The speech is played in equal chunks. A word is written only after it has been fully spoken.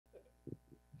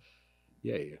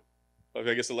E aí?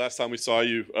 Okay, I guess the last time we saw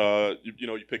you,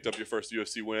 you picked up your first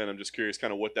UFC win. I'm just curious,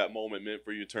 kind of what that moment meant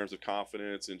for you in terms of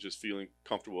confidence and just feeling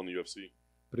comfortable in the UFC.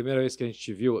 Primeira vez que a gente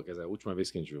te viu, quer dizer, a última vez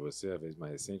que a gente viu você, a vez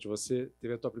mais recente, você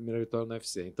teve a tua primeira vitória no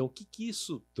UFC. Então, o que que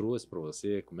isso trouxe para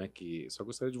você? Como é que... Só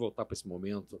gostaria de voltar para esse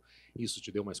momento. Isso te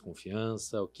deu mais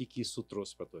confiança? O que que isso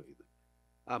trouxe para tua vida?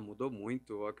 Ah, mudou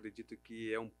muito. Eu acredito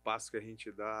que é um passo que a gente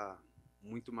dá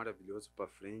muito maravilhoso para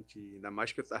frente. Ainda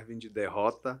mais que eu estava vindo de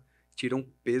derrota, tira um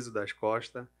peso das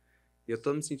costas. E eu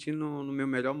estou me sentindo no meu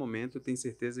melhor momento. Tenho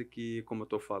certeza que, como eu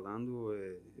estou falando,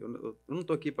 eu não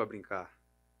estou aqui para brincar.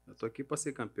 Eu estou aqui para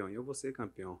ser campeão e eu vou ser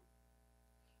campeão.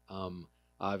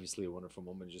 Obviously, a wonderful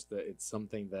moment. Just that it's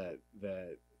something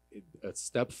a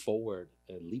step forward,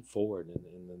 a leap forward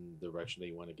in the direction that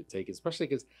you want to get taken. Especially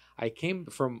because I came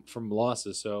from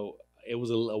losses, so it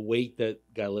was a weight that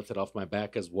got lifted off my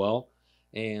back as well,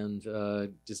 and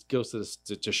just goes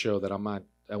to show that I'm not.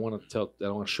 I want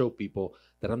to show people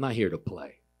that I'm not here to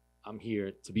play. I'm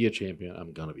here to be a champion.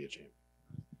 I'm gonna be a champion.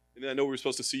 And then I know we were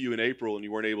supposed to see you in April, and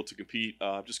you weren't able to compete.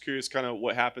 Just curious, kind of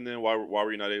what happened then. Why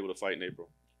were you not able to fight in April?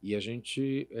 E a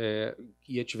gente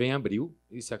ia te ver em abril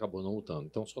e você acabou não lutando.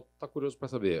 Então, só tá curioso para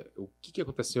saber o que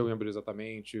aconteceu em abril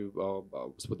exatamente.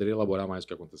 Você poderia elaborar mais o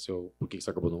que aconteceu? Por que você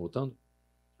acabou não lutando?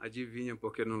 Adivinha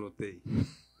por que eu não lutei?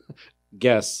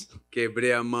 Guess.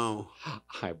 Quebrei a mão.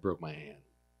 I broke my hand.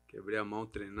 Quebrei a mão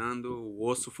treinando, o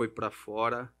osso foi para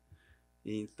fora.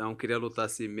 Então, queria lutar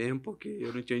assim mesmo, porque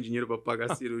eu não tinha dinheiro para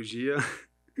pagar a cirurgia.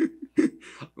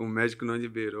 O médico não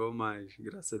liberou, mas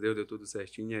graças a Deus deu tudo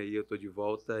certinho. Aí eu tô de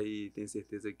volta e tenho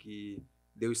certeza que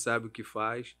Deus sabe o que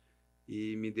faz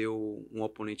e me deu um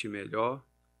oponente melhor,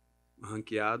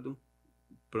 ranqueado.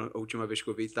 A última vez que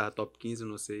eu vi estava top 15,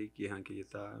 não sei que rank ele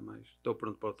tá, mas estou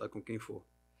pronto para lutar com quem for.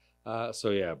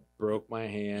 So yeah, broke my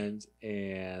hand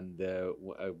and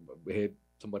I hit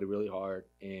somebody really hard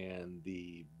and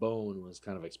the bone was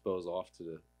kind of exposed off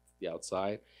to the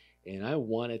outside. And I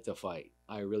wanted to fight.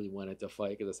 I really wanted to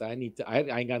fight because I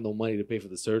ain't got no money to pay for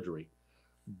the surgery.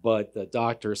 But the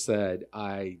doctor said,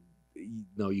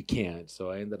 no, you can't.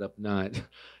 So I ended up not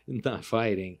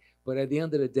fighting. But at the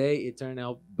end of the day, it turned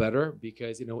out better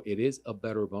because, it is a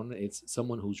better opponent. It's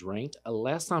someone who's ranked.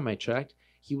 Last time I checked,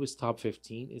 he was top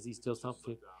 15. Is he still top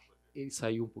 15? Ele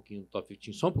saiu pouquinho do top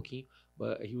 15, só pouquinho,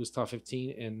 but he was top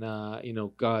 15, and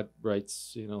God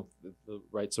writes, the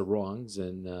rights or wrongs,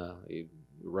 and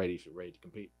ready to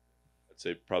compete. I'd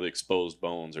say probably exposed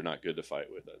bones are not good to fight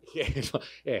with.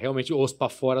 Realmente o osso para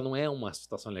fora não é uma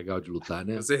situação legal de lutar,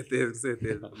 né? Com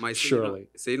certeza. Mas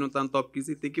se ele não tá no top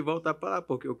 15, ele tem que voltar para lá,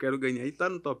 porque eu quero ganhar e tá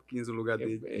no top 15 o lugar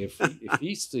dele. If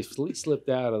he slipped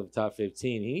out of the top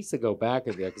 15, he needs to go back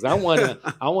in there because I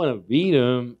wanna beat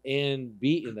him and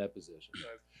be in that position.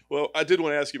 Well, I did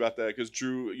want to ask you about that because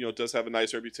Drew, does have a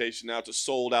nice reputation now. It's a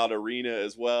sold-out arena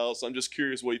as well. So I'm just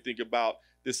curious what you think about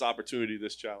this opportunity,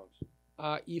 this challenge.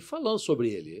 E falando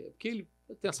sobre ele, porque ele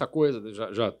tem essa coisa de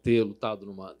já ter lutado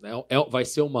numa... vai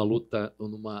ser uma luta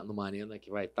numa arena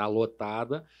que vai estar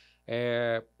lotada.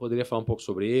 Poderia falar um pouco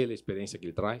sobre ele, a experiência que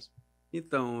ele traz?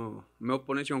 Então, meu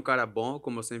oponente é um cara bom,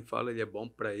 como eu sempre falo, ele é bom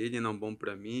para ele, não bom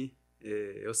para mim.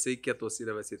 Eu sei que a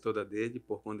torcida vai ser toda dele,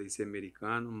 por conta de ser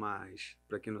americano, mas,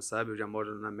 para quem não sabe, eu já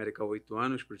moro na América há 8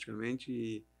 anos, praticamente,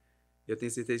 e eu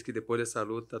tenho certeza que depois dessa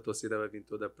luta a torcida vai vir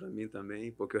toda para mim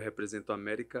também, porque eu represento a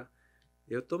América.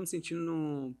 Eu estou me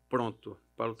sentindo pronto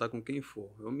para lutar com quem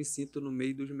for. Eu me sinto no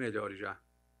meio dos melhores já.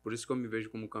 Por isso que eu me vejo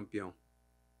como campeão.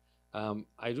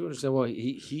 I do understand. Well,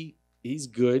 he's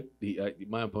good.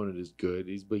 My opponent is good.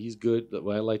 But he's good.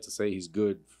 What I like to say, he's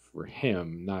good for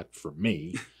him, not for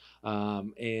me.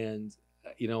 And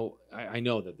I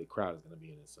know that the crowd is going to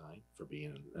be on his side for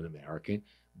being an American.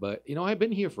 But I've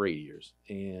been here for 8 years,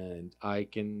 and I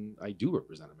do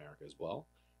represent America as well.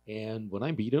 And when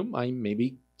I beat him, I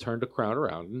maybe turn the crowd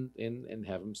around and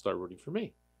have him start rooting for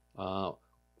me.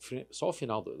 Só o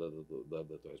final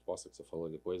da tua resposta que você falou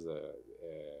depois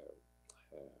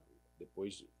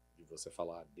de você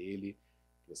falar dele,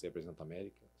 que você representa a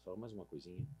América, só mais uma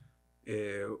coisinha.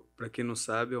 Para quem não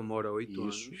sabe, eu moro há 8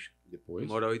 anos. Depois?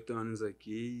 Moro há 8 anos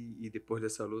aqui e depois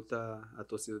dessa luta a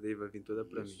torcida dele vai vir toda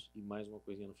para mim. E mais uma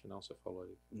coisinha no final você falou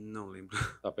aí. Não lembro.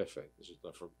 Tá perfeito.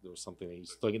 There was something that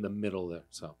he's stuck in the middle there,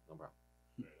 so no problem.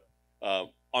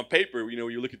 On paper, when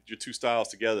you look at your two styles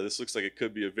together, this looks like it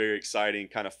could be a very exciting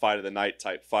kind of fight of the night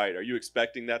type fight. Are you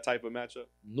expecting that type of matchup?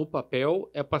 No papel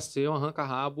é para ser um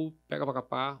arranca-rabo, pega pra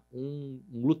capar, um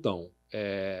lutão.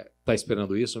 Tá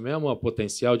esperando isso mesmo? A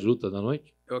potencial de luta da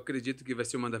noite? Eu acredito que vai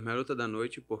ser uma das melhores lutas da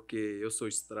noite, porque eu sou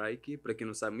strike. Para quem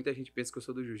não sabe, muita gente pensa que eu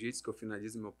sou do jiu-jitsu, que eu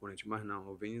finalizo meu oponente, mas não.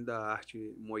 Eu venho da arte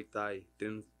Muay Thai,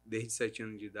 treino desde 7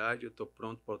 anos de idade. Eu tô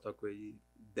pronto para lutar com ele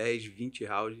 10, 20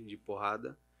 rounds de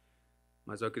porrada.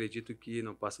 Mas eu acredito que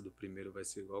não passa do primeiro, vai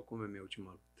ser igual como é minha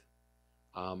última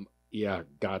luta. Yeah,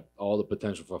 got all the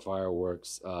potential for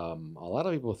fireworks. A lot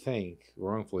of people think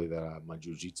wrongfully that I'm a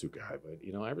jiu-jitsu guy, but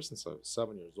ever since I was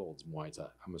 7 years old, it's Muay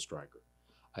Thai. I'm a striker,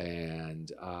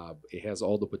 and it has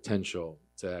all the potential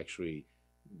to actually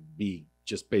be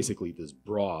just basically this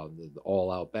brawl, the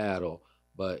all-out battle.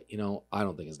 But I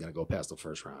don't think it's gonna go past the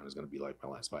first round. It's gonna be like my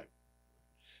last fight.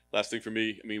 Last thing for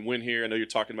me, win here. I know you're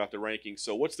talking about the rankings.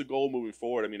 So what's the goal moving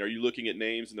forward? Are you looking at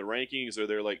names in the rankings? Are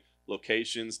there like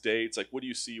locations, dates? Like, what do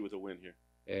you see with a win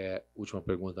here? Última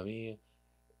pergunta minha.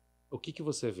 O que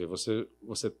você vê?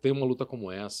 Você tem uma luta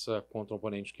como essa contra um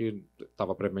oponente que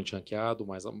estava previamente ranqueado,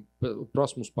 mas os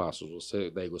próximos passos você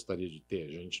daí gostaria de ter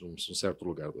gente num certo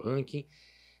lugar do ranking,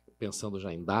 pensando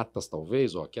já em datas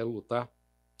talvez, quero lutar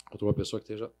contra uma pessoa que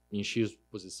esteja em X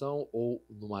posição, ou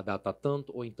numa data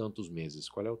tanto, ou em tantos meses.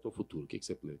 Qual é o teu futuro? O que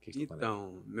você planeja?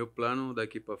 Então, meu plano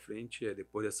daqui para frente é,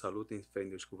 depois dessa luta, em fé em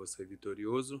Deus que eu vou ser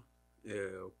vitorioso,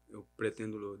 eu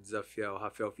pretendo desafiar o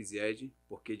Rafael Alves,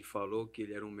 porque ele falou que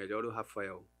ele era o melhor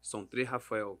Rafael. São 3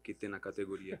 Rafael que tem na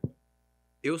categoria.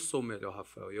 Eu sou o melhor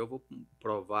Rafael e eu vou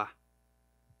provar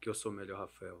que eu sou o melhor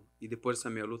Rafael. E depois dessa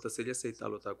minha luta, se ele aceitar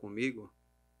lutar comigo,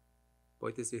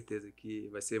 pode ter certeza que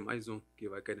vai ser mais um que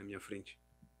vai cair na minha frente.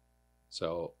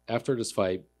 So, after this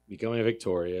fight, becoming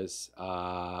victorious,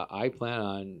 I plan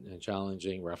on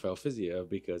challenging Rafael Fiziev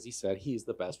because he said he's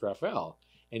the best Rafael.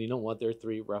 And you know what? There are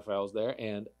 3 Rafaels there,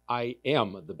 and I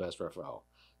am the best Rafael.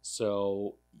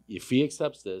 So, if he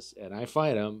accepts this and I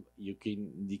fight him, you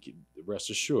can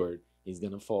rest assured he's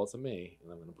going to fall to me,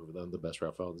 and I'm going to prove that I'm the best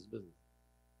Rafael in this business.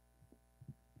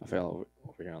 Rafael,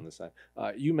 over here on this side.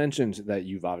 You mentioned that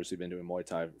you've obviously been doing Muay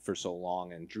Thai for so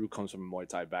long, and Drew comes from a Muay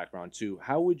Thai background too.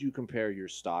 How would you compare your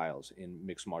styles in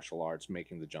mixed martial arts,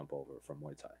 making the jump over from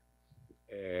Muay Thai?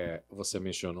 Você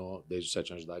mencionou desde os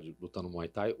 7 anos de idade lutando Muay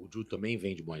Thai. O Drew também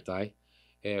vem de Muay Thai.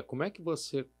 Como é que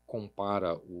você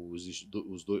compara os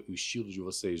estilos de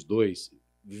vocês dois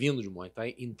vindo de Muay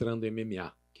Thai entrando em MMA?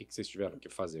 O que vocês tiveram que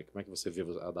fazer? Como é que você vê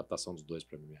a adaptação dos dois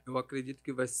para MMA? Eu acredito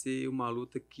que vai ser uma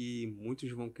luta que muitos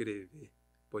vão querer ver.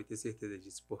 Pode ter certeza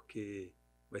disso, porque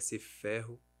vai ser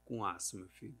ferro com aço, meu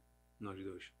filho. Nós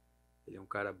dois. Ele é um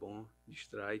cara bom de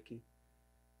strike.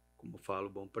 Como eu falo,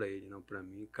 bom para ele, não para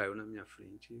mim. Caiu na minha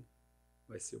frente.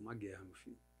 Vai ser uma guerra, meu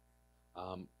filho.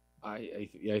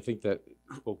 I think that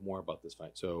you spoke more about this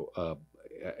fight. So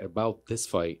about this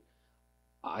fight,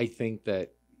 I think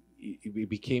that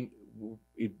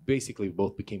it basically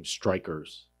both became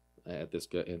strikers at this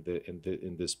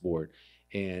in this sport,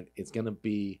 and it's gonna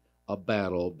be a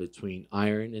battle between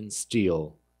iron and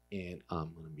steel, and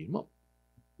I'm gonna beat him up.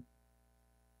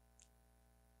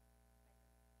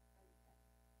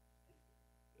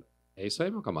 É isso aí,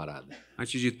 meu camarada.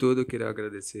 Antes de tudo, eu queria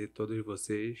agradecer a todos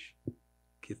vocês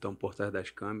que estão por trás das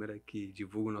câmeras, que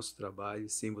divulgam o nosso trabalho.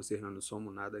 Sem vocês nós não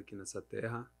somos nada aqui nessa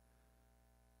terra.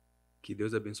 Que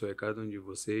Deus abençoe cada um de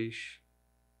vocês.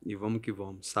 E vamos que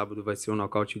vamos. Sábado vai ser um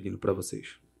nocaute lindo para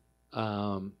vocês.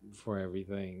 For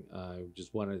everything, I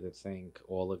just wanted to thank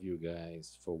all of you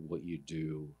guys for what you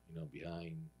do,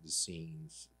 behind the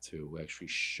scenes, to actually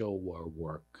show our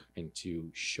work and to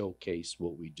showcase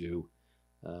what we do.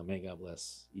 May God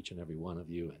bless each and every one of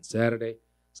you. And Saturday,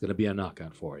 it's going to be a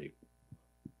knockout for you.